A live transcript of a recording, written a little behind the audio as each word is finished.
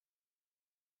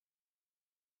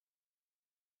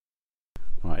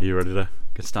are you ready to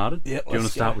get started? Yeah, do you want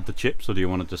to start with the chips, or do you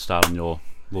want to just start on your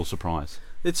little surprise?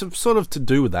 It's sort of to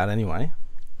do with that anyway.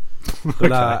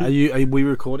 But Okay. are we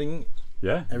recording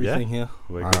Yeah, everything yeah. here?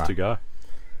 We're All good right. to go.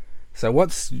 So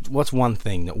what's one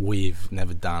thing that we've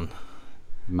never done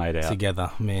Made out.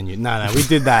 together, me and you? No, we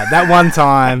did that. That one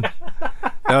time.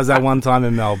 That was that one time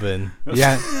in Melbourne.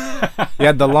 Yeah, you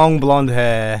had the long blonde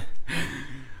hair.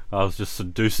 I was just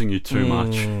seducing you too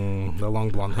much. The long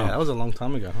blonde hair. That was a long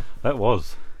time ago. Huh? That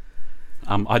was.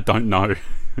 I don't know.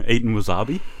 Eaten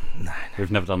wasabi? No.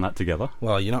 We've never done that together.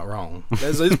 Well, you're not wrong.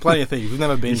 There's plenty of things. We've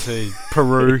never been to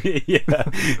Peru. Yeah.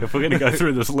 If we're going to go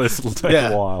through this list, it'll take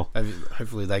a while.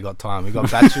 Hopefully they got time. We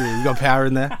got battery. We got power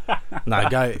in there. No,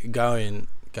 go in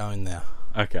there.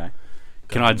 Okay.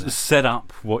 Can I just set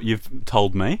up what you've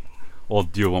told me? Or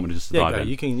do you want me to just dive in?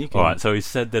 You can. Alright, so he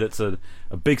said that it's a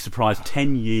big surprise,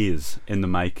 10 years in the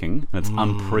making, and it's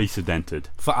unprecedented.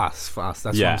 For us. That's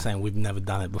what I'm saying. We've never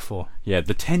done it before. Yeah,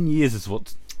 the 10 years is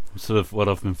what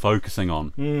I've been focusing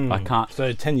on. I can't...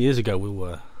 So 10 years ago we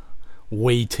were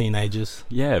wee teenagers.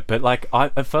 Yeah, but like,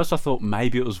 at first I thought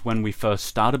maybe it was when we first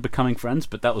started becoming friends,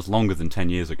 but that was longer than 10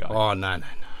 years ago. Oh, no.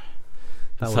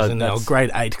 That So was in our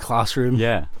grade 8 classroom.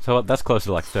 Yeah, so that's closer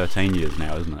to like 13 years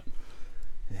now, isn't it?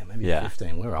 Yeah, maybe Yeah.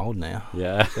 15. We're old now.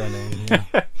 Yeah. 13,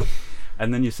 yeah.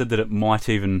 And then you said that it might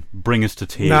even bring us to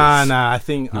tears. No, I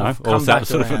think No? I've Or come was that back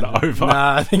sort of an around. over? No,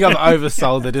 I think I've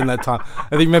oversold it in that time.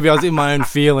 I think maybe I was in my own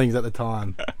feelings at the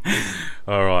time.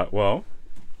 Alright, well,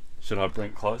 should I bring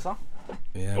it closer?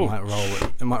 Yeah, Oh.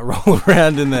 it might roll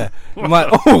around in there. It might.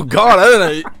 Oh God, I don't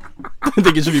know. I don't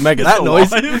think it should be making that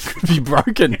noise. alive? It could be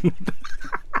broken.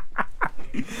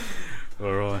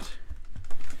 Alright.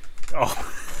 Oh.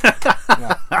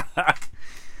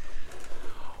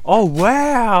 Oh,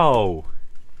 wow.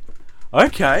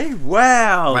 Okay,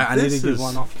 wow. Wait, I need to this give is-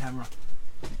 one off camera.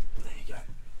 There you go.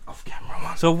 Off camera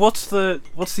one. So what's the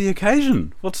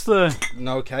occasion? What's the...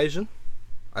 No occasion.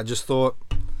 I just thought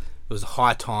it was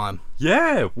high time.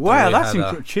 Yeah, wow, we that's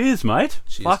had cheers, mate.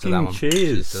 Cheers to that Fucking one.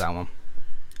 cheers. To that one.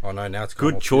 Oh no, now it's gone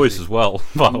Good all choice fizzy. as well,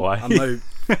 by the way. I know.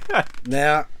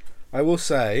 Now, I will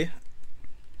say,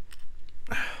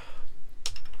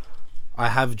 I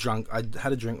have drunk. I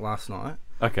had a drink last night.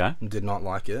 Okay. And did not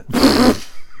like it.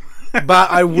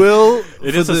 But I will.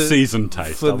 It is a seasoned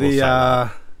taste, for I will say the.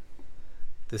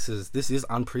 that. This is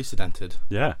unprecedented.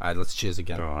 Yeah. All right, let's cheers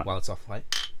again All right. while it's off light.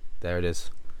 There it is.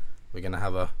 We're gonna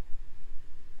have a.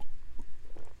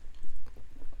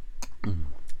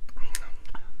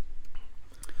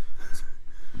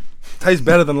 Tastes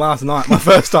better than last night. My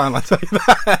first time, I tell you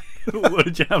that. What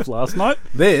did you have last night?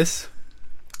 This,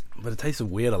 but it tasted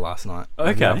weirder last night. Maybe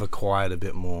Okay. I've acquired a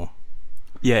bit more.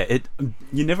 Yeah,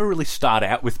 you never really start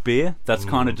out with beer. That's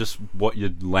kind of just what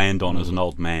you land on as an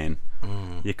old man.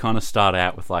 You kind of start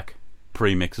out with like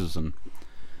premixes and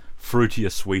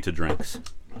fruitier, sweeter drinks.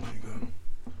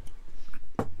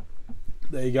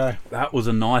 There you go. That was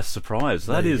a nice surprise.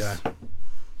 That There you is. go.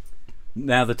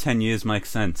 Now the 10 years makes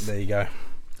sense. There you go.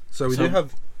 So we So- do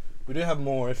have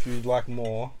more if you'd like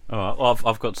more. All right, well,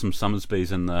 I've got some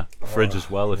Summersby's in the fridge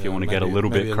as well. If you want to get a little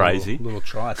bit crazy. Little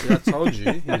try. See, I told you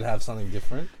you'd have something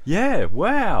different. Yeah.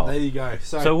 Wow. There you go.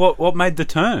 So what made the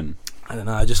turn? I don't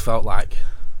know. I just felt like,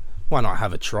 why not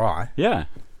have a try? Yeah.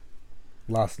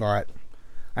 Last night,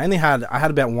 I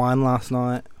had about wine last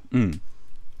night. Mm.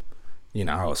 You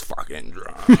know, I was fucking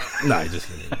drunk. No, just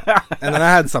kidding. And then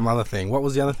I had some other thing. What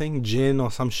was the other thing? Gin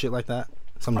or some shit like that.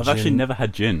 I've actually never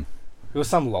had gin. It was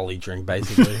some lolly drink,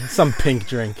 basically. Some pink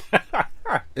drink.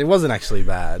 It wasn't actually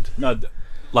bad. No,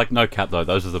 like no cap though.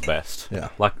 Those are the best. Yeah.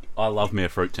 Like I love me a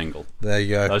fruit tingle. There you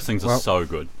go. Those things are so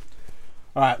good.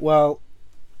 Alright, well,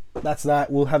 that's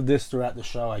that. We'll have this throughout the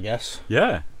show, I guess.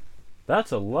 Yeah.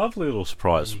 That's a lovely little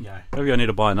surprise. There you go. Maybe I need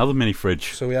to buy another mini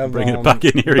fridge. So we have bringing it back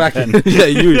in here again. Yeah,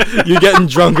 you're getting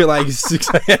drunk at like 6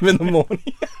 a.m. in the morning.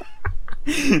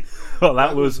 Well,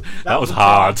 that was was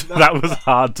hard. tough. That was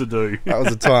hard to do. That was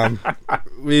the time.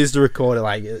 We used to record at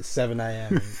like at 7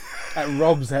 a.m. at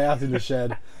Rob's house in the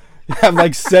shed. You have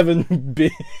like 7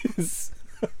 beers.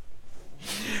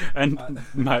 And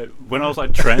mate, when I was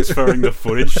like transferring the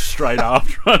footage straight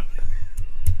after,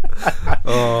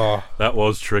 Oh, that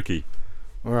was tricky.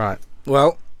 all right.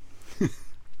 Well,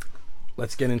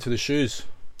 let's get into the shoes.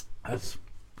 It's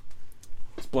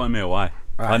blown me away.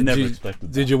 All I right, never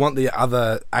expected. Did you want the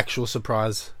other actual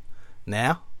surprise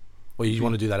now, or you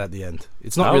want to do that at the end?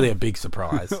 It's not No. really a big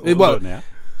surprise. We'll do it now.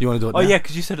 You want to do it? Oh now? yeah,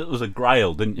 because you said it was a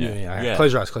grail, didn't you? Yeah.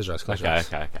 Close your eyes. Close your eyes. Close your Okay, eyes.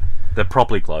 okay. They're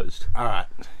properly closed. All right,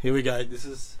 here we go. This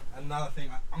is another thing.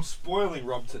 I'm spoiling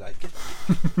Rob today.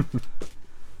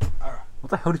 All right, What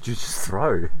the hell did you just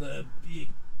throw? the beer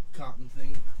carton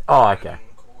thing. Oh, okay.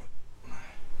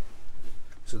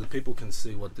 so the people can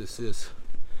see what this is.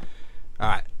 All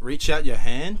right, reach out your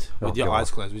hand with your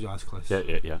eyes closed. With your eyes closed.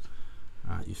 Yeah.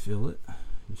 All right, you feel it.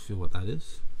 You feel what that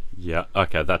is. Yeah.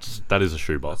 Okay, that is a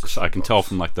shoebox. I can tell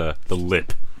from like the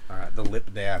lip. All right, the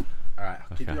lip down. All right,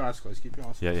 keep Okay. your eyes closed. Keep your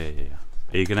eyes closed. Yeah.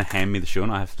 Are you gonna hand me the shoe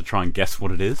and I have to try and guess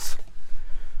what it is,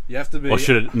 You have to be. or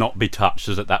should it not be touched?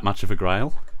 Is it that much of a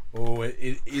grail? Oh, it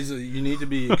is. You need to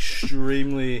be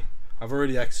extremely. I've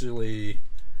already actually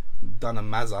done a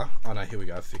mazza. Oh no, here we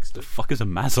go. I fixed it. Fuck is a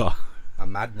Mazza? A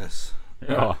madness.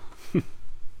 Oh,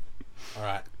 All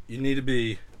right, you need to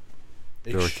be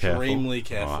very extremely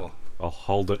careful. careful. Alright, I'll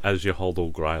hold it as you hold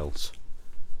all grails.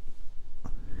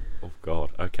 Oh God.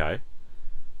 Okay.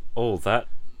 Oh, that.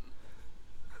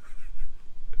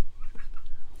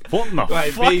 What the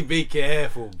Wait, fuck? be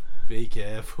careful. Be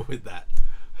careful with that.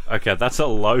 Okay, that's a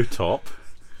low top.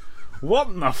 What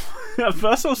in the At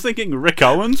first I was thinking Rick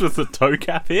Owens with the toe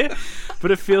cap here,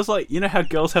 but it feels like, you know how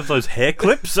girls have those hair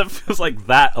clips? It feels like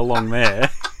that along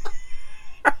there.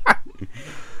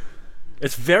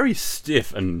 It's very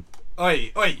stiff and...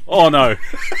 Oi. Oh no.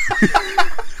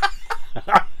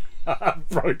 I've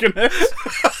broken it.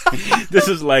 This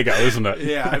is Lego, isn't it?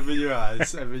 Yeah, open your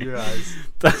eyes. Open your eyes.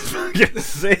 That's fucking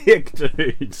sick,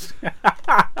 dude.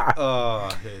 Oh,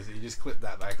 here, so you just clip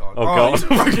that back on. Oh God, you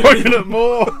I'm fucking- broken it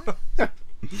more. I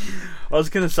was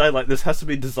going to say, like, this has to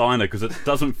be designer because it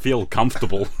doesn't feel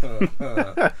comfortable.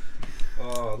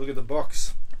 Oh, look at the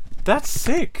box. That's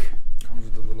sick. Comes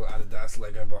with the little Adidas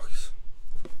Lego box.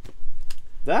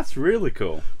 That's really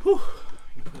cool. You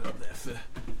can put it up there for.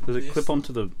 Does it Yes. clip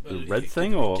onto the red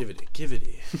thing, or? Give it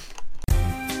here.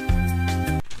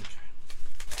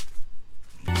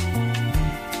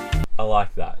 I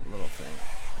like that. Little thing.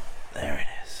 There it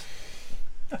is.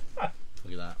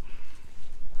 Look at that.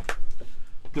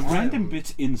 The random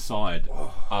bits inside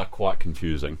are quite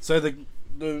confusing. So the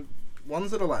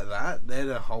ones that are like that, they're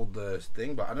to hold the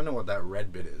thing, but I don't know what that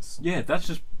red bit is. Yeah, that's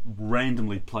just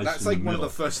randomly placed That's in like the one of middle.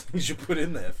 the first things you put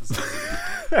in there for some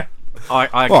reason.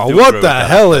 I Oh, do what agree with the that,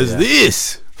 hell actually, is yeah.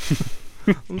 this?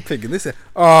 I'm picking this out.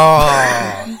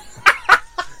 Oh.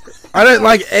 I don't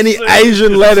like any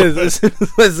Asian letters. As soon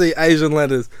as I see Asian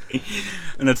letters.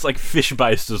 And it's like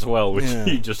fish-based as well, which Yeah.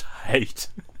 you just hate.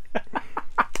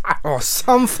 Oh,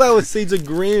 sunflower seeds are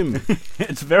grim.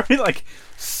 It's very, like,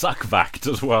 suck-backed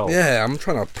as well. Yeah, I'm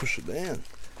trying to push it down.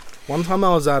 One time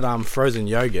I was at frozen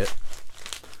yogurt.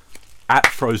 At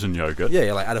frozen yogurt.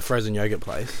 Yeah, like at a frozen yogurt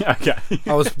place. Okay.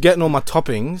 I was getting all my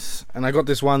toppings, and I got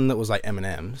this one that was like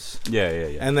M&Ms. Yeah.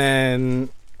 And then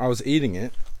I was eating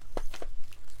it.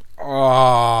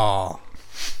 Oh,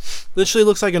 literally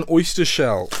looks like an oyster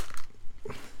shell.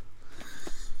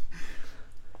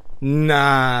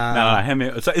 Nah. No, hand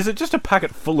me. So is it just a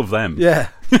packet full of them? Yeah.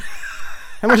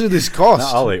 How much did this cost?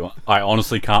 No, I'll eat one. I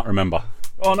honestly can't remember.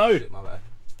 Oh no! Shit, my bad.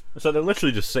 So they're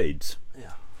literally just seeds.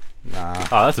 Yeah. Nah.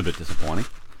 Oh, that's a bit disappointing.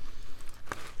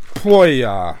 Boy,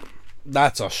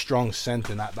 that's a strong scent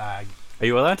in that bag. Are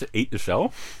you allowed to eat the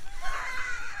shell?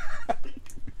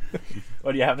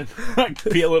 Or do you have to like,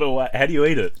 peel it away? How do you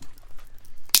eat it?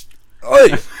 Oi!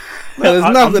 No, there's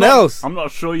I'm nothing not- else. I'm not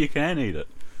sure you can eat it.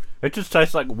 It just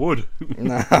tastes like wood.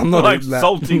 Nah, I'm not Like eating that.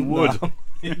 salty wood.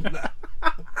 No.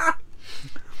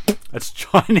 It's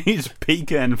Chinese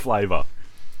pecan flavour.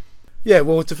 Yeah,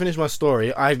 well, to finish my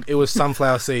story, it was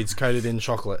sunflower seeds coated in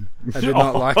chocolate. I did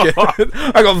not like it.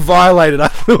 I got violated. I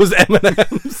thought it was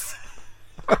M&M's.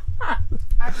 I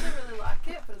actually really like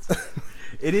it, but it's weird.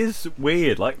 It is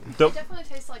weird. Like It definitely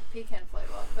tastes like pecan flavour,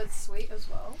 but it's sweet as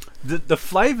well. the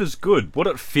flavour's good. What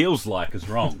it feels like is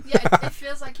wrong. Yeah, it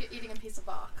feels like you're eating a piece of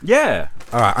bark. Yeah.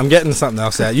 All right, I'm getting something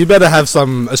else out. You better have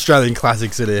some Australian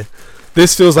classics in here.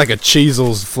 This feels like a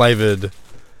Cheezels flavoured.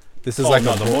 This is like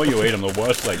no, a. the more you eat them, the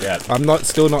worse they get. I'm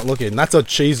still not looking. That's a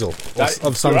Cheezel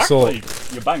of some sort.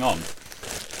 You're bang on.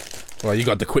 Well, you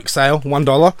got the quick sale,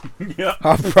 $1, Yeah,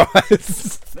 half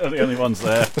price. they're the only ones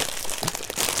there.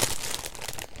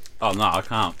 Oh no, I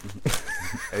can't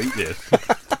eat this.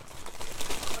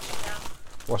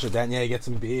 Wash it down. Yeah, get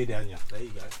some beer down you. There you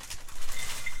go.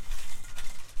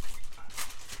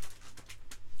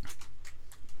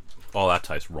 Oh, that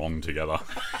tastes wrong together.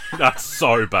 That's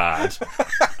so bad.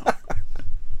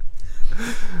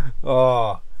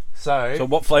 Oh, So so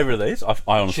what flavour are these? I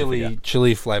honestly forget.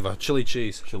 chili flavour, chili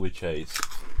cheese. Chili cheese.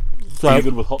 So Are you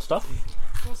good with hot stuff?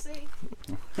 We'll see.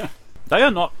 They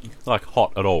are not like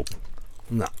hot at all.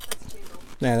 no, That's cheese.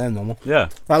 yeah, they're normal. Yeah.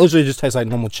 That literally just tastes like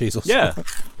normal Cheezels. Yeah.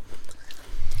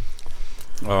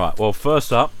 All right. Well,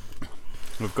 first up,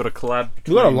 we've got a collab.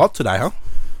 We got a between- lot today, huh?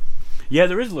 Yeah,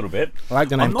 there is a little bit. I like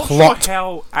the name I'm not Clot. sure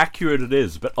how accurate it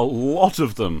is, but a lot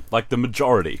of them, like the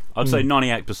majority, I'd say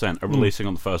 98%, are releasing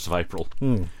on the 1st of April.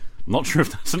 I'm not sure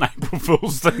if that's an April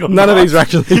Fool's thing or None not. of these are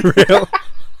actually real.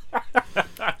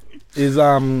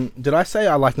 Did I say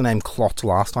I like the name Clot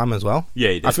last time as well? Yeah,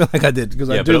 you did. I feel like I did because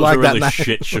I Yeah, do but it was like a that really name.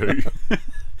 shit shoe.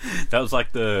 That was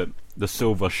like the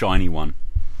silver shiny one.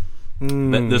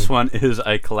 This one is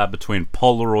a collab between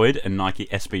Polaroid and Nike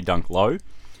SB Dunk Low.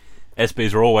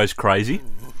 SBs are always crazy.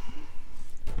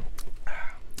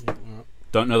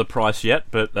 Don't know the price yet,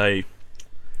 but they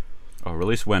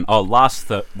released when? Last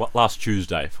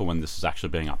Tuesday for when this is actually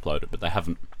being uploaded, but they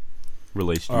haven't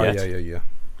released yet. Yeah.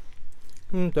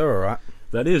 They're alright.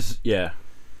 That is,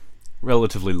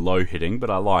 relatively low hitting, but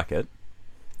I like it.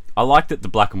 I like that the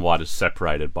black and white is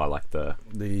separated by like the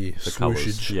colours.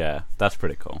 swooshage. Yeah, that's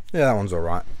pretty cool. Yeah, that one's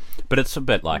alright. But it's a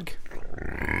bit like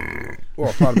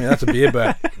Well, pardon me, that's a beer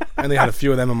bet. I only had a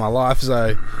few of them in my life,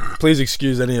 so please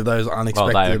excuse any of those they are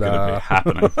unexpected. going to be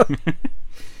happening.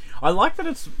 I like that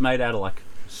it's made out of like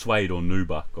suede or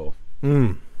nubuck or.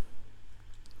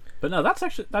 But no,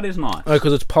 that is nice. Oh,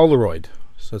 because it's Polaroid,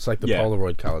 so it's like the Yeah.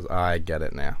 Polaroid colours. I get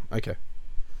it now. Okay.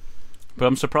 But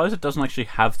I'm surprised it doesn't actually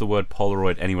have the word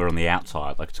Polaroid anywhere on the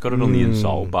outside. Like, it's got it on the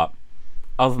insole, but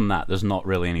other than that, there's not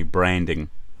really any branding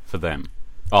for them.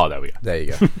 Oh, there we go. There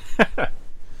you go.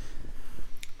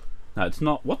 No, it's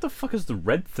not. What the fuck is the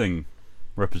red thing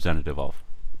representative of?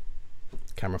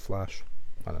 Camera flash.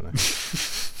 I don't know.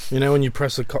 You know when you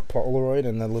press the Polaroid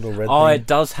and the little red Oh, thing? it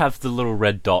does have the little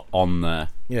red dot on the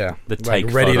Yeah.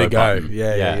 take ready photo to go. button.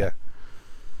 Yeah.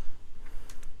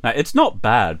 Now, it's not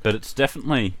bad, but it's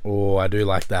definitely... Oh, I do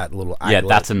like that little aglet. Yeah,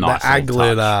 that's a nice the little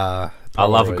aglet, touch. I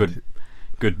love a Polaroid.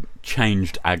 good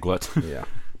changed aglet. Yeah.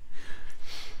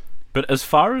 But as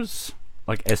far as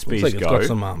like SBs Looks like it's go, got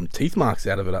some teeth marks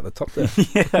out of it at the top there.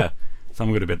 yeah,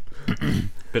 someone got a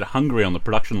bit hungry on the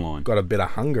production line. Got a bit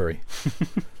of Hungary.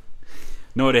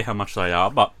 No idea how much they are,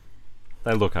 but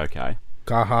they look okay.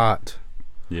 Carhartt.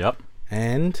 Yep.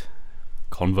 And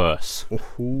Converse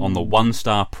ooh. on the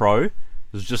 1-Star Pro. It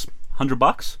was just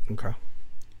 $100. Okay.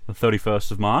 The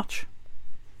 31st of March.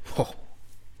 Oh,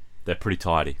 They're pretty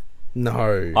tidy.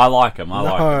 no. I like them. I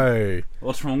like them. No.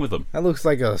 What's wrong with them? That looks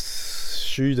like a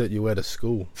shoe that you wear to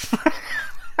school.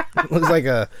 It looks like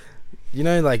a... You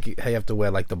know, like how you have to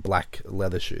wear like the black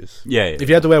leather shoes. Yeah. If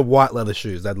you had to wear white leather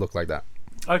shoes, that'd look like that.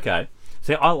 Okay.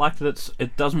 See, I like that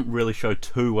it doesn't really show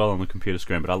too well on the computer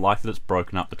screen, but I like that it's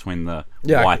broken up between the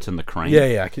white and the cream.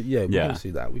 Yeah, we Yeah. can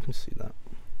see that. We can see that.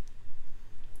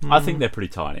 I think they're pretty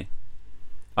tiny.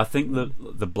 I think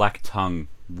the black tongue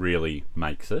really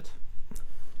makes it.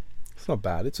 It's not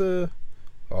bad. It's a...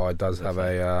 Oh, it does have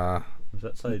a Does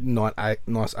that say nice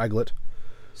aglet.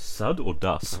 Sud or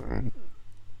Dus?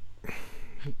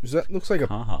 Looks like a...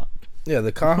 Carhartt. Yeah,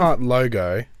 the Carhartt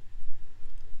logo.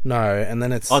 No, and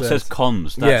then it's... Oh, it says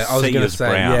Cons. That's I was C gonna as say,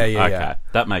 brown. yeah. Okay,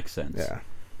 that makes sense. Yeah.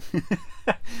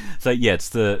 So yeah, it's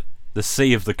the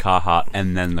C of the Carhartt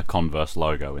and then the Converse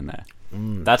logo in there.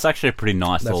 That's actually a pretty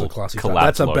nice That's little a classy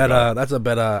collab touch. logo. That's a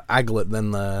better aglet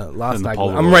than the last Than the aglet.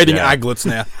 Polaroid, I'm rating yeah. aglets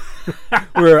now.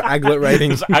 We're at aglet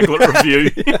ratings. It's aglet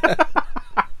review.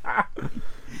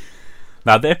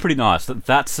 Now they're pretty nice.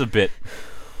 That's a bit.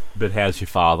 But how's your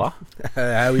father?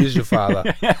 How is your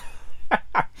father?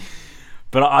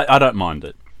 But I don't mind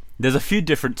it. There's a few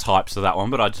different types of that one,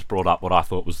 but I just brought up what I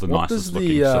thought was the What does nicest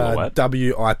looking the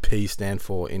silhouette. WIP stand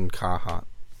for in Carhartt?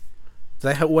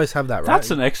 They always have that, right?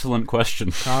 That's an excellent question.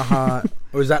 Carhartt.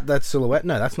 Or is that silhouette?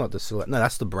 No, that's not the silhouette. No,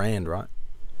 that's the brand, right?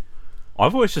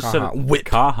 I've always just said Carhartt. it Whip.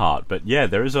 Carhartt, but yeah,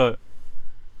 there is a.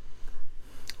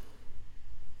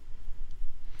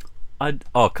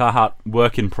 Carhartt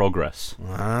work in progress.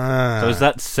 Ah. So is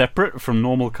that separate from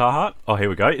normal Carhartt? Oh, here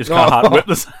we go. Is Carhartt Whip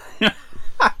the same?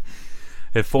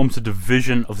 It forms a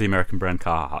division of the American brand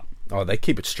Carhartt. Oh, they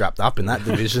keep it strapped up in that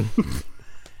division.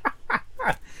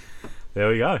 There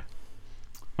we go.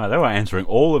 Well, they were answering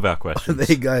all of our questions. There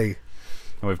you go. And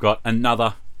we've got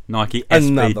another Nike SB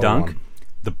Another Dunk, one.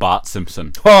 the Bart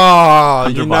Simpson. Oh,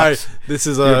 you know, $100. this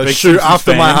is You're a a big shoe Simpsons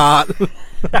after my fan.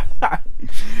 heart.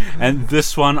 And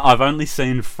this one I've only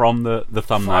seen from the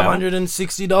thumbnail.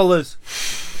 $560.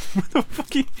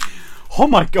 Fucking, oh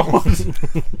my god!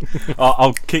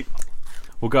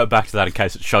 We'll go back to that in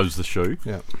case it shows the shoe.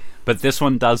 Yeah. But this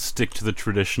one does stick to the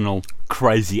traditional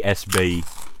crazy SB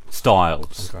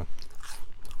styles. Okay.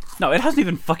 No, it hasn't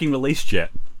even fucking released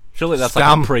yet. Surely that's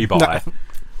Scum. like a pre-buy. No.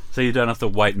 So you don't have to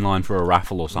wait in line for a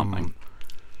raffle or something.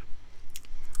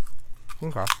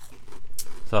 Okay.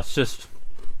 So it's just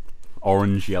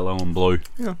orange, yellow and blue.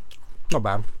 Yeah. Not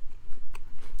bad.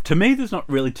 To me, there's not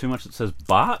really too much that says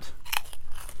Bart.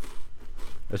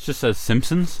 It just says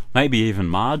Simpsons, maybe even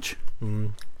Marge.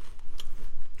 There's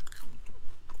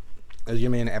gonna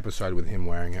be an episode with him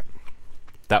wearing it.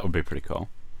 That would be pretty cool.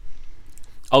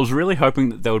 I was really hoping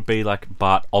that there would be like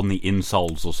Bart on the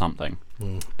insoles or something.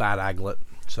 Bad aglet.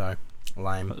 So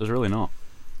lame. But there's really not.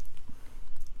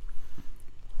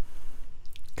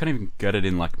 Can't even get it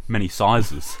in like many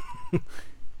sizes.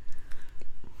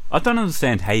 I don't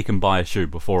understand how you can buy a shoe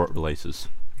before it releases.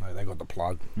 No, they got the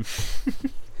plug.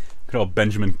 Good old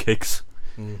Benjamin Kicks.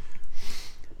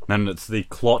 Then it's the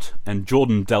Clot and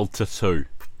Jordan Delta 2.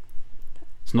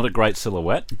 It's not a great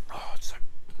silhouette. Oh, it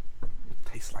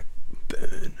tastes like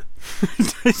burn.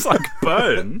 Tastes like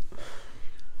burn.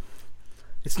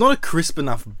 It's not a crisp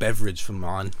enough beverage for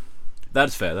mine.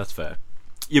 That's fair, that's fair.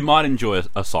 You might enjoy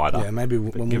a cider. Yeah, maybe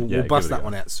we'll give bust it a that go.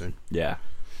 one out soon. Yeah.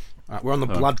 Alright, we're on the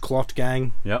Blood Clot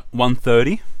gang. Yep,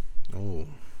 130.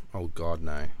 Oh God,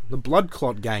 no. The Blood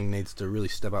Clot gang needs to really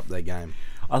step up their game.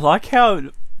 I like how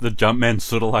the Jumpman's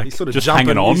sort of like He's sort of just jumping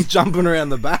hanging on. He's jumping around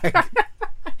the back.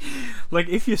 Like,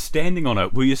 if you're standing on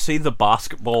it, will you see the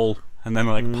basketball and then,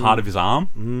 like, part of his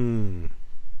arm?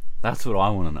 That's what I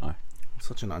want to know.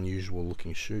 Such an unusual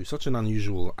looking shoe. Such an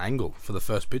unusual angle for the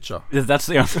first picture. Yeah, that's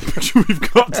the only picture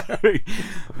we've got to.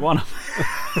 One.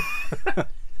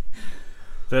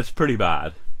 That's pretty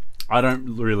bad. I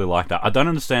don't really like that. I don't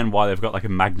understand why they've got, like, a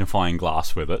magnifying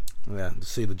glass with it. Yeah, to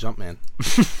see the Jumpman.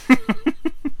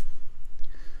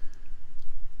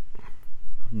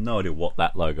 No idea what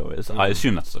that logo is. I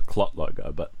assume that's the Clot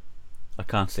logo, but I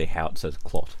can't see how it says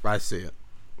Clot. I see it.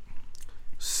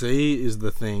 C is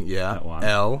the thing, yeah. That one.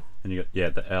 L. And you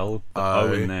got the L, the O,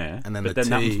 O in there, and then but the then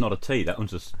that T. one's not a T. That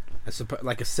one's just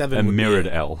Like a 7 a would mirrored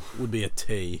be L. would be a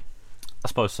T. I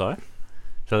suppose so.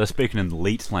 So they're speaking in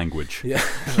Leet language. Yeah,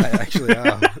 they actually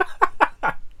are.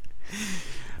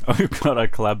 We've got a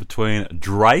collab between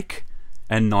Drake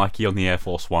and Nike on the Air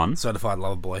Force One. Certified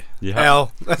lover boy. Yeah.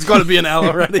 L. That's got to be an L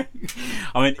already.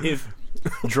 I mean, if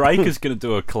Drake is going to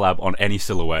do a collab on any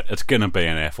silhouette, it's going to be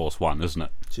an Air Force One, isn't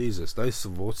it? Jesus, those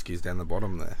Savorskis down the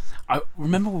bottom there. I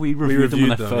remember we reviewed them when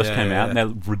they reviewed them, first yeah, came yeah. out, and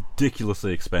they're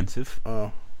ridiculously expensive.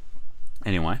 Oh.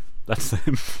 Anyway, that's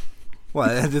them.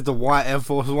 What, it's the white Air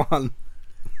Force One.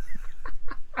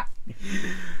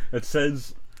 It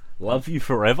says, "Love you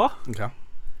forever." Okay.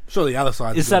 Sure, the other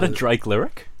side Is that a Drake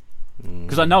lyric?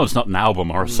 Because I know it's not an album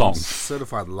or a song.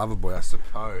 Certified lover boy, I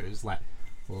suppose. Like,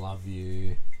 love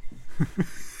you.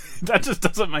 That just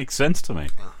doesn't make sense to me.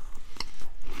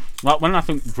 Like, when I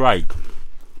think Drake,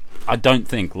 I don't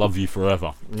think "Love You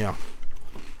Forever." Yeah.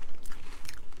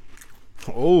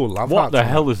 Oh, love What hearts. the man.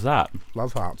 hell is that?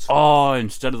 Love hearts. Oh,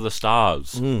 instead of the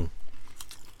stars. Mm.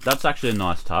 That's actually a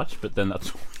nice touch, but then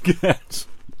that's all we get.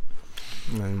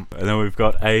 Mm. And then we've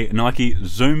got a Nike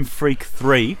Zoom Freak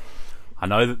 3. I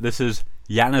know that this is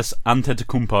Giannis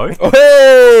Antetokounmpo. Oh,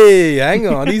 hey, hang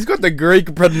on. He's got the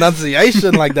Greek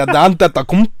pronunciation like that.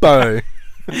 Antetokounmpo.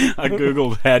 I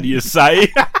googled how do you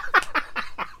say.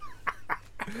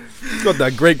 He's got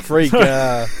that Greek freak.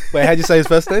 Wait, how'd you say his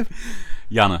first name?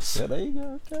 Giannis. Yeah, there you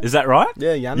go. Okay. Is that right?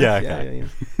 Yeah, Giannis. Yeah, Yeah, okay.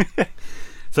 yeah.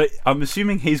 So I'm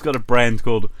assuming he's got a brand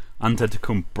called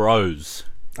Antetokounmpros.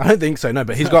 I don't think so, no,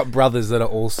 but he's got brothers that are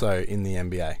also in the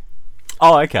NBA.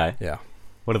 Oh, okay. Yeah.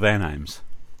 What are their names?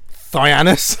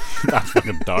 Thyannis. That's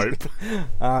fucking dope.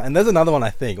 And there's another one, I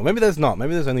think. Or maybe there's not.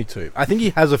 Maybe there's only two. I think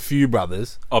he has a few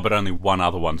brothers. Oh, but only one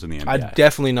other one's in the NBA. I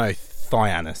definitely know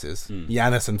Thyannis is.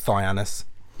 Giannis and Thyannis.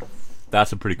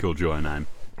 That's a pretty cool duo name.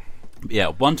 Yeah,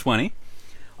 120.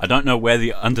 I don't know where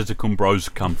the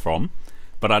Antetokounmpros come from,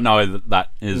 but I know that that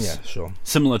is Yeah, sure.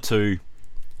 similar to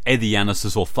Eddie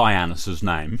Giannis's or Thyannis's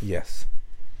name. Yes.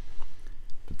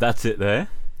 But that's it there.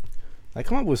 They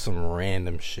come up with some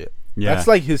random shit. Yeah. That's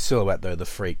like his silhouette, though, the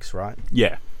freaks, right?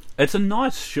 Yeah. It's a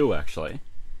nice shoe, actually.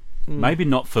 Maybe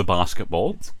not for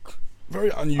basketball. Very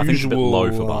unusual. I think it's a bit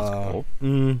low for basketball.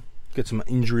 Get some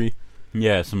injury.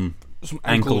 Yeah, some Ankle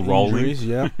ankle rolling. injuries,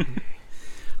 yeah.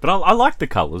 But I like the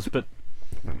colours, but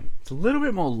it's a little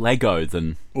bit more Lego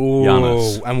than Oh,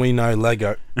 Giannis. and we know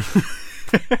Lego.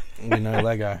 We know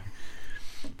Lego.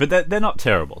 But they're not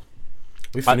terrible.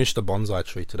 We finished the bonsai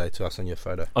tree today too. I sent you a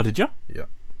photo. Oh, did you? Yeah.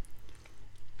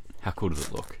 How cool does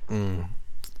it look?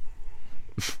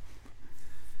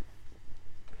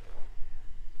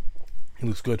 It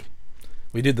looks good.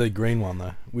 We did the green one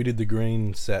though. We did the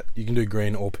green set. You can do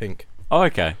green or pink. Oh,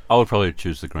 okay. I would probably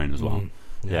choose the green as well.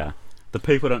 Yeah. Yeah. The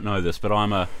people don't know this, but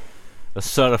I'm a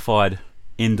certified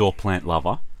indoor plant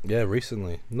lover. Yeah,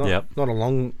 recently. Not Yep. not a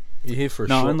long. You're here for a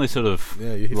No, short. only sort of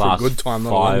Yeah, you're here for a last good time,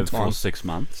 not a long 5 time. or 6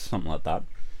 months, something like that.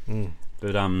 Mm.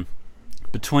 But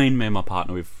between me and my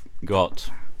partner, we've got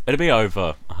it'll be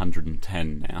over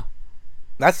 110 now.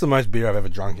 That's the most beer I've ever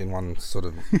drunk in one sort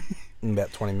of in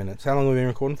about 20 minutes. How long have we been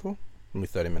recording for? Maybe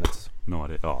 30 minutes. No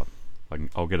idea. Oh,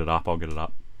 I'll get it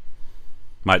up.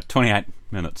 Mate, 28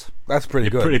 minutes. That's pretty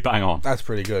You're good. pretty bang on. That's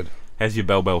pretty good. How's your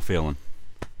bell feeling?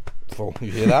 Full.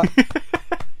 You hear that?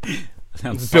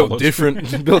 Sounds It's built solid. different.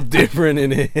 It's built different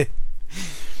in here.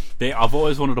 I've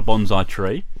always wanted a bonsai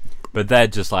tree, but they're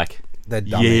just like They're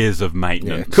dummy. years of Yeah,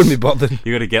 maintenance. couldn't be bothered.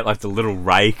 You got to get like the little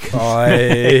rake.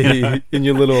 In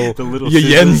your little, The little your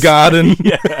yen scissors. garden.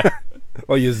 Yeah,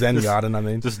 Or your zen garden, I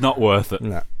mean. just not worth it.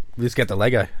 No. Just get the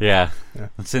Lego. Yeah, Yeah.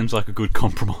 it seems like a good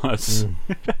compromise.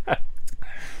 Mm.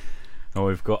 Oh,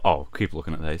 we've got. Oh, keep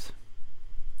looking at these.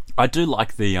 I do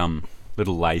like the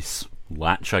little lace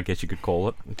latch, I guess you could call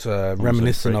it. It's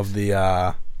reminiscent of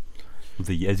the...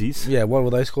 The Yeezys. yeah, what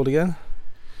were those called again?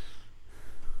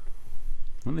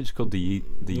 Aren't they just called the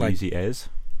Like- Yeezy Airs?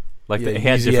 Like Yeah, it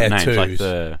has Yeezy different Air names, like 2s.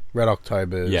 the Red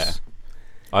Octobers. yeah.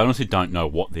 I honestly don't know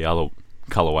what the other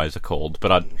colorways are called,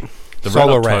 but the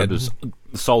Solar Red Red. October's,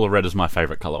 the Solar Red is my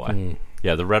favorite colorway. Mm.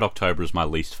 Yeah, the Red October is my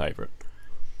least favorite.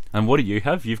 And what do you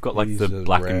have? You've got like These the are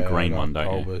black and Red green one, don't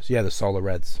you? Octobers. Yeah, the Solar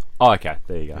Reds. Oh, okay,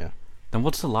 there you go. Yeah. Then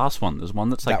what's the last one? There's one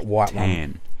that's like That white one.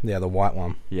 tan. Yeah, the white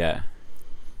one. Yeah.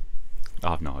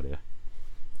 I have no idea.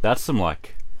 That's some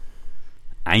like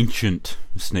ancient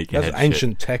sneakerhead That's shit.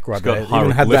 ancient tech right It's got there.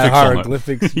 Even had that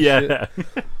hieroglyphics on hieroglyphics. it. and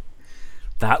shit. Yeah.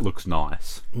 That looks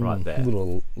nice right there.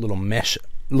 Little mesh,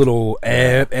 little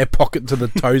air pocket to the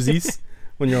toesies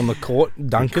when you're on the court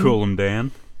dunking. Cool them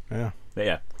down. Yeah. But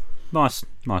yeah. Nice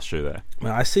shoe there.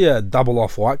 Man, I see a double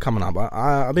off-white coming up.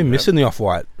 I've been missing the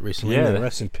off-white recently. Yeah. Man,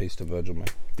 rest in peace to Virgil, man.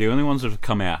 The only ones that have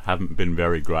come out haven't been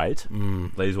very great.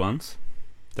 Mm. These ones,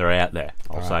 they're out there.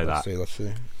 I'll say that. Let's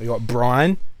see. We got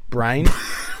Brain, Brian.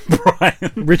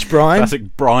 Rich Brian.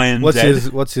 Classic Brian What's Dead. his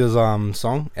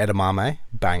song? Edamame,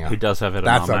 banger. He does have it.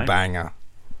 That's a banger.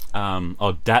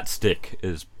 Dat Stick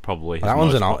is probably his That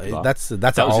one's most an old. popular. That's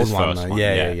That an was old his one. first Though. one,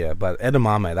 Yeah. yeah. But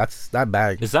Edamame, that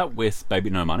bag. Is that with Baby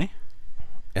No Money?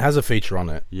 It has a feature on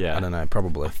it. Yeah. I don't know.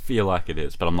 Probably. I feel like it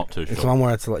is, but I'm not too It's the sure. one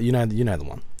where it's like you know the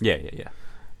one. Yeah.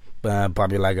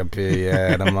 Puppy like a pea,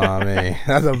 yeah, Edamame.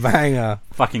 That's a banger.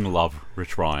 Fucking love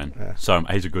Rich Ryan. Yeah. So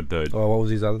he's a good dude. Oh, what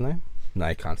was his other name? No,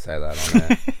 you can't say that on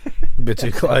there. Bit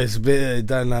too close.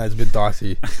 Don't know. It's a bit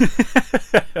dicey.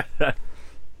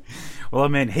 Well, I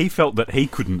mean, he felt that he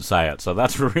couldn't say it, so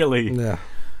that's really Yeah.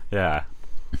 yeah.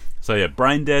 So yeah,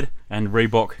 Brain Dead and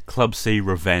Reebok Club C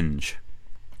Revenge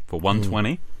for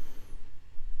 $120.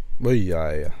 Well,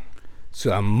 yeah.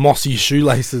 Some mossy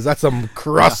shoelaces. That's some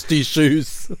crusty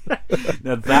shoes.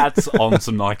 Now that's on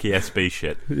some Nike SB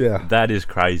shit. Yeah. That is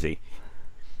crazy.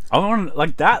 I want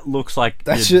like that looks like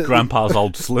That your shit- grandpa's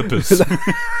old slippers.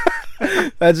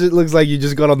 That just looks like you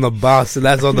just got on the bus and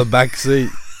that's on the back seat.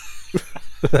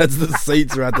 That's the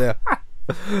seats right there.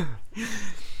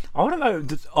 I want to know.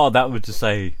 Oh, that would just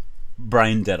say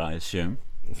Brain Dead, I assume.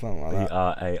 Something like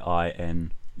that.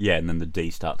 Brain. Yeah, and then the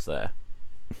D starts there.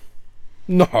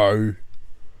 No.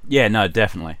 Yeah, no,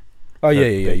 definitely. Oh, yeah.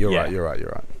 You're yeah. right. You're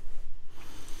right.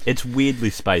 It's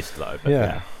weirdly spaced though. But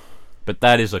Yeah. But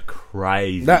that is a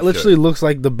crazy. That shoe. looks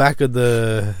like the back of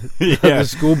the Yeah.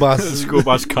 school bus. The school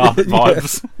bus carpet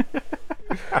vibes.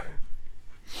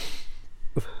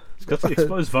 It's got the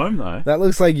exposed foam though. That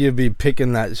looks like you'd be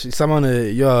picking that. Someone,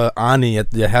 your auntie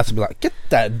at your house would be like, get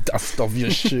that dust off your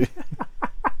shoe.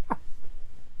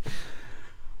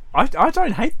 I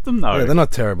don't hate them though. Yeah, they're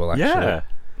not terrible, actually. Yeah.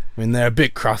 I mean, they're a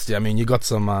bit crusty. I mean, you got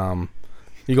some,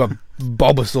 you got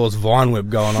Bulbasaur's Vine Whip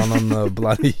going on the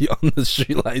bloody, on the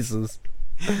shoelaces.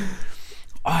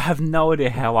 I have no idea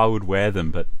how I would wear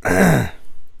them, but I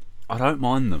don't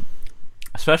mind them.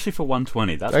 Especially for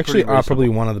 120. That's They actually pretty are probably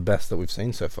reasonable. one of the best that we've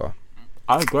seen so far.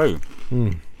 I agree.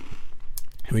 Here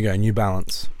we go, New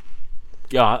Balance.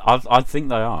 Yeah, I think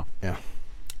they are. Yeah.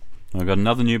 I've got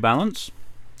another New Balance.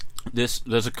 There's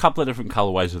a couple of different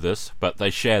colorways of this, but they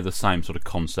share the same sort of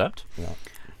concept. Yeah.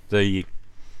 The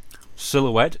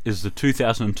silhouette is the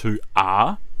 2002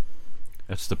 R.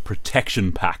 It's the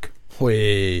protection pack.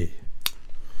 Whee.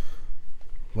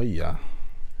 Yeah.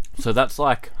 So that's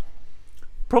like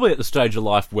probably at the stage of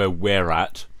life where we're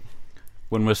at,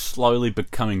 when we're slowly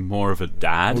becoming more of a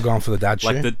dad. We're going for the dad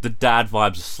Like shoe. the dad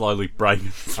vibes are slowly breaking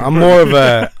through. I'm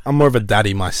more of a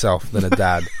daddy myself than a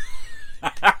dad.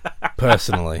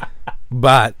 Personally.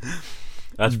 But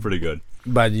That's pretty good.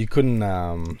 you couldn't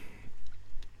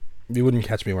You wouldn't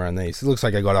catch me wearing these. It looks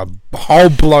like I got a hole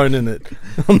blown in it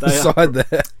on the side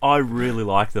there. I really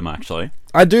like them, actually.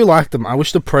 I do like them. I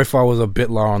wish the profile was a bit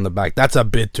lower on the back. That's a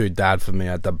bit too dad for me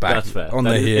at the back. That's fair. On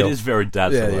the heel. It is very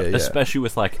dad Yeah, silhouette, yeah. especially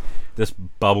with like this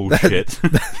bubble shit.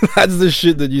 That's the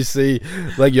shit that you see,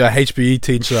 like your HPE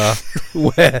teacher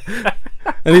wear.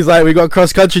 And he's like, "We got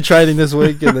cross country training this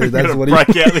week," and then that's Gotta what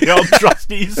break out the old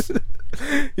trusties.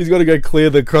 he's got to go clear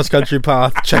the cross country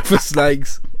path, check for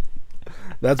snakes.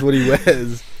 That's what he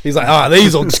wears. He's like,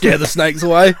 these will scare the snakes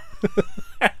away.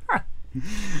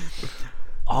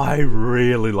 I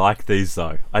really like these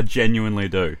though. I genuinely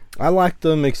do. I like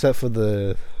them, except for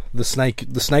the snake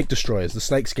destroyers, the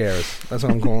snake scarers. That's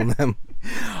what I'm calling them.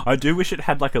 I do wish it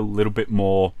had like a little bit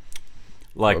more,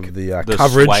 like Of the,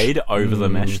 coverage. suede over the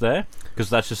mesh there,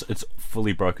 because it's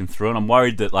fully broken through, and I'm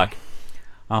worried that like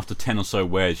after 10 or so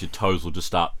wears, your toes will just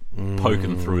start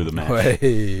poking through the mesh.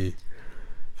 Hey.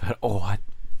 But I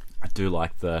do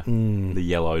like the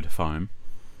yellowed foam.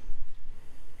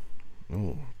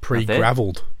 Ooh,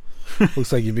 pre-gravelled.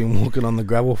 Looks like you've been walking on the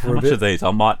gravel for How a much bit. are these?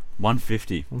 I might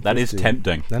 150. That is 150.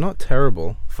 tempting. They're not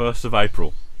terrible. 1st of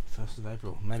April. 1st of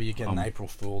April. Maybe you're getting April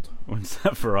fooled. When's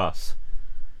that for us?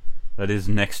 That is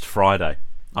next Friday.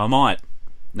 I might.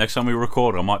 Next time we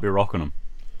record, I might be rocking them.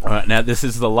 Alright, now this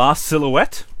is the last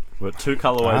silhouette. We've got 2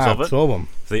 colorways of it. Two of them.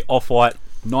 It's the off-white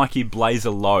Nike Blazer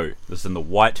Low. This is in the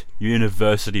white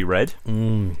University Red.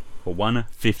 For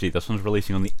 150. This one's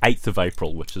releasing on the 8th of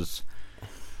April, which is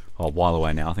a while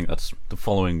away now. I think that's the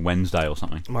following Wednesday or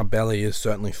something. My belly is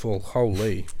certainly full.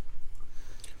 Holy.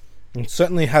 It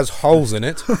certainly has holes in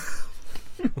it.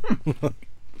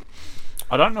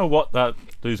 I don't know what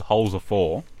these holes are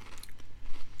for.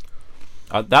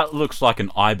 That looks like an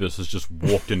ibis has just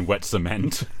walked in wet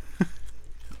cement.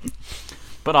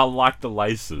 But I like the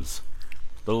laces.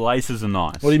 The laces are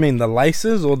nice. What do you mean, the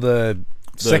laces or the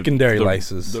secondary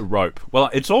laces? The rope. Well,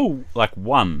 it's all like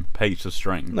one piece of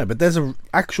string. No, but there's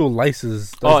actual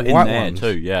laces. Those In white there ones.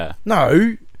 too, yeah.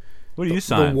 No, What are you the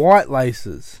saying? white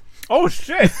laces. Oh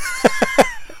shit!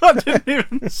 I didn't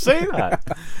even see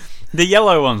that. The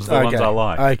yellow ones are the ones I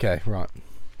like. Okay, right.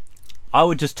 I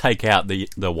would just take out the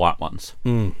white ones.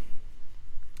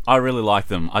 I really like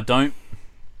them. I don't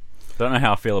know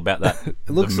how I feel about that.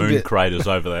 The looks a moon bit- craters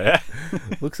over there.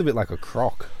 Looks a bit like a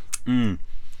croc. And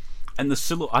the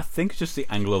silhouette, I think it's just the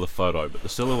angle of the photo, but the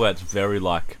silhouette's very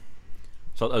like,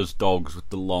 it's like those dogs with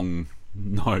the long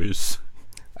nose.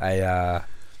 A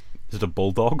Is it a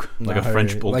bulldog? Like a no,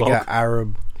 French bulldog? like an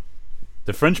Arab.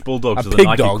 The French bulldogs A are the pig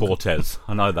Nike dog. Cortez.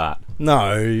 I know that.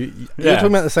 No, you're Yeah. talking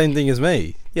about the same thing as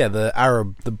me. Yeah, the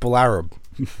Arab, the bull Arab.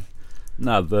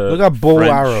 No, the Look at bull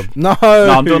French. Arab. No, No,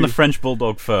 I'm doing the French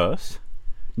bulldog first.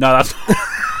 No, that's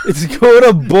It's called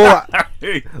a bull.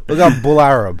 Look up bull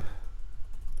Arab.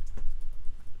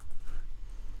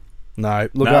 No,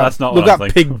 look No, up. that's not look what I'm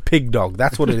up thinking. pig dog.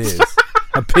 That's what it is.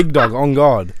 A pig dog. On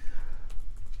God.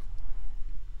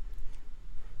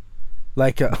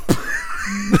 Like a.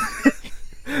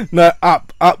 No,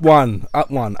 up one. No,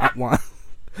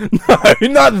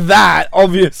 not that.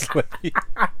 Obviously.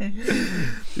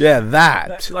 Yeah,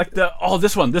 that. like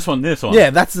this one. Yeah,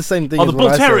 that's the same thing. Oh, as the what bull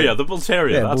I said. terrier. The bull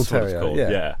terrier. Yeah, That's bull what terrier. it's called. Yeah.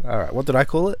 Yeah. All right. What did I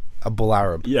call it? A bull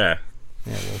Arab. Yeah.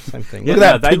 Yeah, well, same thing. Yeah, Look no,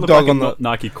 at that they pig look dog like on a the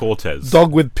Nike Cortez.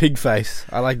 dog with pig face.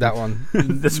 I like that one.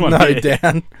 This one No, here.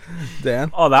 down.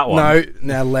 Oh, that one. No,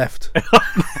 now left.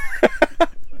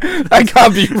 That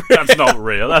can't be real. That's not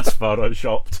real. That's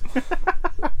photoshopped.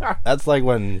 That's like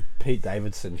when Pete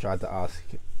Davidson tried to ask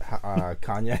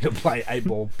Kanye to play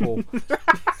 8-ball pool.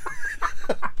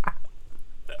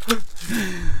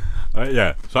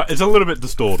 Yeah. So it's a little bit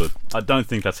distorted. I don't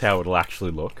think that's how it'll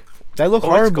actually look. They look Oh,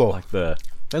 it's got, horrible. like the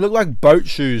They look like boat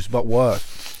shoes, but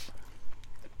worse.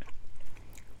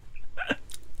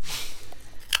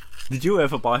 Did you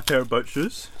ever buy a pair of boat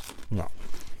shoes? No.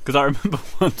 Because I remember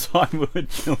one time we were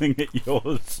chilling at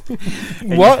yours.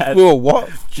 and What? you had- We were what?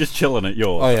 Just chilling at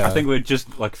yours. Oh, yeah. I think we'd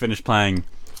just like finished playing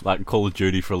like Call of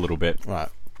Duty for a little bit, Right.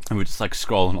 and we're just like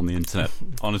scrolling on the internet.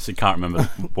 Honestly, can't remember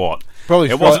what. Probably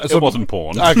It wasn't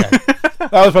porn. Okay.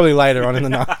 That was probably later on in the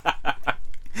night.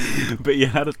 But you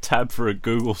had a tab for a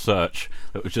Google search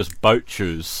that was just boat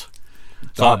shoes.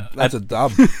 So Dub. That's a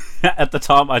dub. at the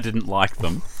time, I didn't like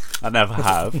them. I never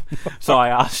have. So I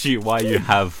asked you why you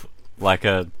have like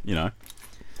a,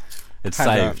 it's Had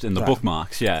that, saved in the right.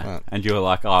 bookmarks, yeah. Right. And you were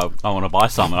like, oh, I want to buy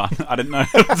some. And I didn't know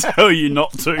how to tell you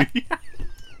not to.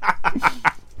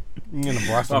 I'm going to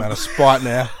buy some out of spite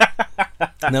now.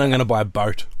 And then I'm going to buy a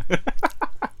boat.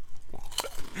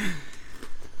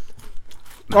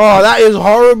 Oh, that is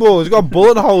horrible. It's got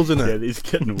bullet holes in Yeah, it. these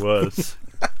are getting worse.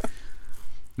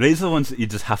 These are the ones that you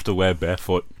just have to wear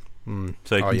barefoot So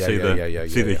you Oh, can yeah, see yeah,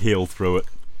 the yeah. heel through it.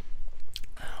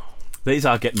 These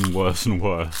are getting worse and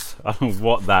worse. I don't know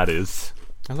what that is.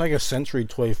 That's like a sensory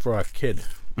toy for a kid.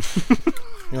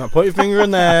 You know, put your finger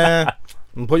in there,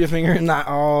 and put your finger in that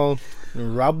hole,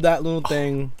 and rub that little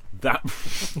thing. That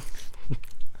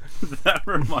that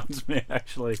reminds me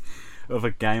actually of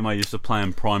a game I used to play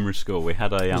in primary school. We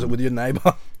had a Was it with your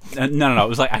neighbour? no, it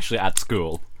was like actually at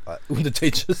school. With the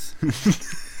teachers?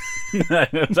 No,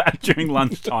 it was during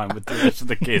lunchtime with the rest of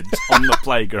the kids on the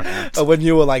playground. Oh, when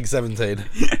you were like 17.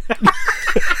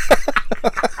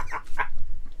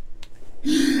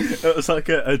 It was like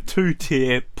a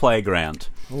 2-tier playground.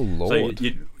 Oh, Lord. So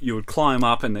you would climb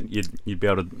up and then you'd be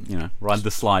able to ride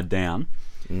the slide down.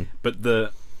 But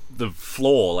the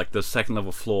floor, like the second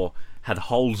level floor, had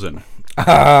holes in it.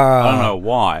 I don't know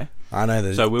why. I know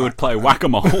this. So we would play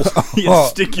whack-a-mole. You'd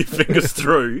stick your fingers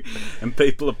through, and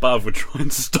people above would try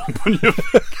and stomp on your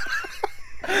finger.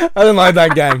 I didn't like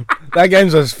that game. That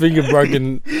game's a finger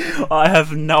broken. I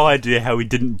have no idea how we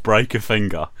didn't break a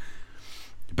finger.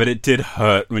 But it did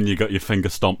hurt when you got your finger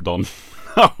stomped on.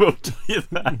 I will tell you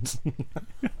that.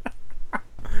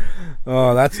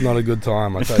 Oh, that's not a good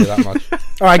time, I'll tell you that much.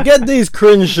 Alright, get these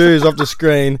cringe shoes off the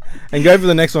screen and go for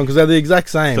the next one, because they're the exact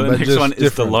same. So the but next just one is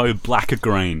different. the low black or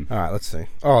green. Alright, let's see.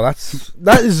 Oh,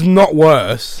 that is not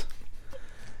worse.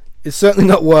 It's certainly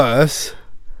not worse.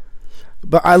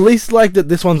 But I at least like that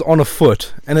this one's on a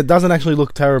foot, and it doesn't actually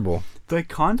look terrible. They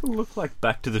kind of look like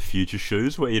Back to the Future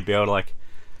shoes, where you'd be able to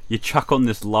you chuck on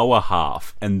this lower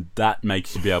half, and that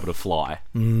makes you be able to fly.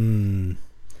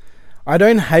 I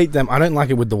don't hate them. I don't like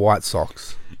it with the white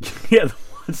socks. Yeah, the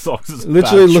white socks is a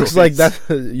Literally bad looks choice. like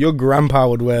that. Your grandpa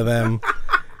would wear them.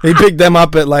 He picked them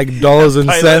up at like dollars and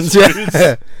Pay cents. those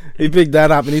Yeah, he picked that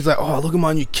up, and he's like, "Oh, look at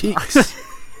my new kicks."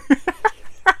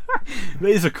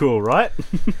 These are cool, right?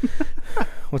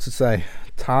 What's it say?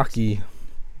 Taki.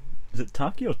 Is it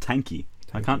Taki or Tanky?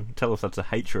 I can't tell if that's a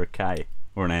H or a K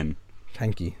or an N.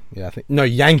 Tanky. Yeah, I think. No,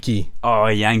 Yankee. Oh,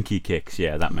 Yankee kicks.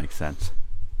 Yeah, that makes sense.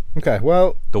 Okay,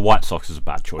 well, The white socks is a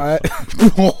bad choice.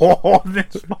 oh,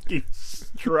 This fucking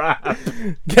strap.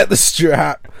 get the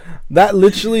strap. That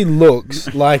literally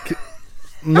looks like.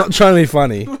 I'm not trying to be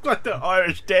funny. Look like the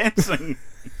Irish dancing.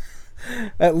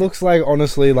 It looks like,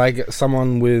 honestly, like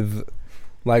someone with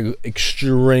like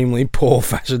extremely poor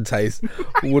fashion taste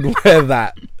would wear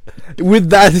that. With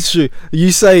that shoe,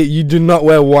 you say you do not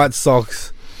wear white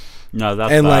socks No,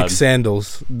 that's and bad. like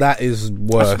sandals. That is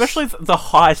worse. Especially the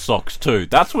high socks too.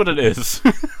 That's what it is.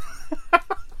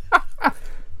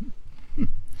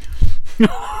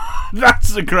 That's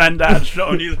the granddad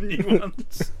showing you the new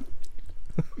ones.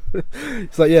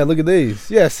 It's like, yeah, look at these.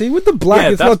 Yeah, see, with the black, Yeah,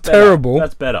 it's that's not better. terrible.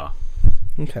 That's better.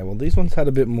 Okay, well, these ones had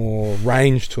a bit more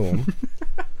range to them.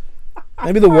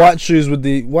 Maybe the white shoes with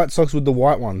the white socks with the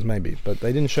white ones, maybe, but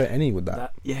they didn't show any with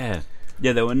that. Yeah,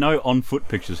 there were no on-foot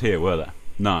pictures here, were there?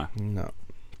 No. No,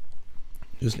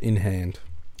 just in hand.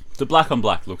 The black on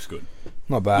black looks good.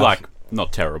 Not bad. Like,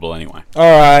 not terrible anyway.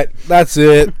 All right, that's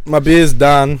it. My beer's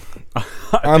done.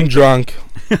 I'm drunk.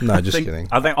 No, just kidding.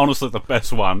 I think honestly the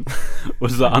best one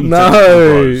was the No.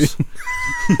 Bros.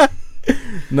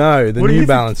 No, the What do you New think?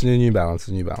 Balance, the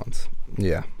New Balance.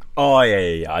 Yeah, Oh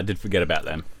yeah. I did forget about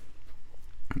them.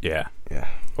 Yeah. yeah.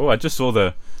 Oh, I just saw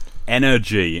the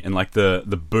energy in like the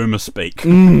boomer speak.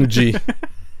 Gee. It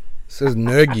says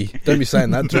Nergy. Don't be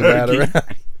saying that too loud Nergy.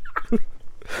 around.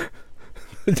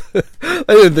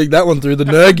 I didn't think that one through the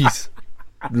Nergies.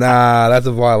 Nah, that's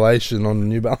a violation on the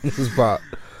New Balance's part.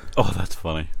 Oh, that's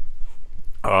funny.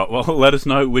 Alright, well, let us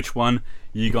know which one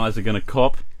you guys are going to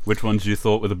cop, which ones you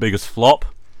thought were the biggest flop.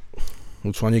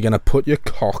 Which one you gonna put your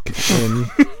cock in?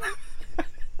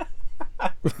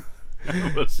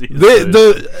 We'll see you soon.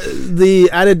 the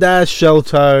Adidas Shell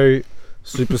Toe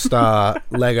Superstar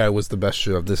Lego was the best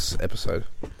shoe of this episode.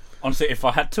 Honestly, if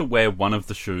I had to wear one of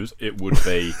the shoes, it would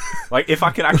be... like, if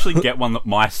I could actually get one that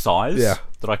my size Yeah.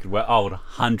 that I could wear, I would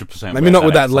 100% wear Maybe not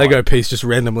with that outside. Lego piece just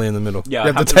randomly in the middle. Yeah, You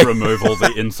I'd have to take- remove all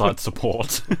the inside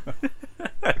support.